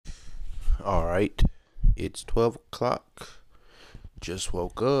Alright, it's 12 o'clock. Just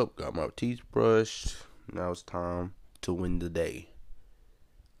woke up, got my teeth brushed. Now it's time to win the day.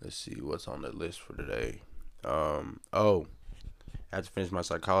 Let's see what's on the list for today. I have to finish my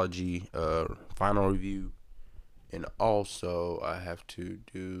psychology final review. And also, I have to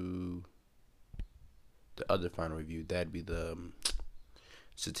do the other final review. That'd be the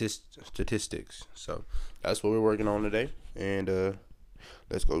statistics. So, that's what we're working on today. And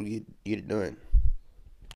let's go get it done.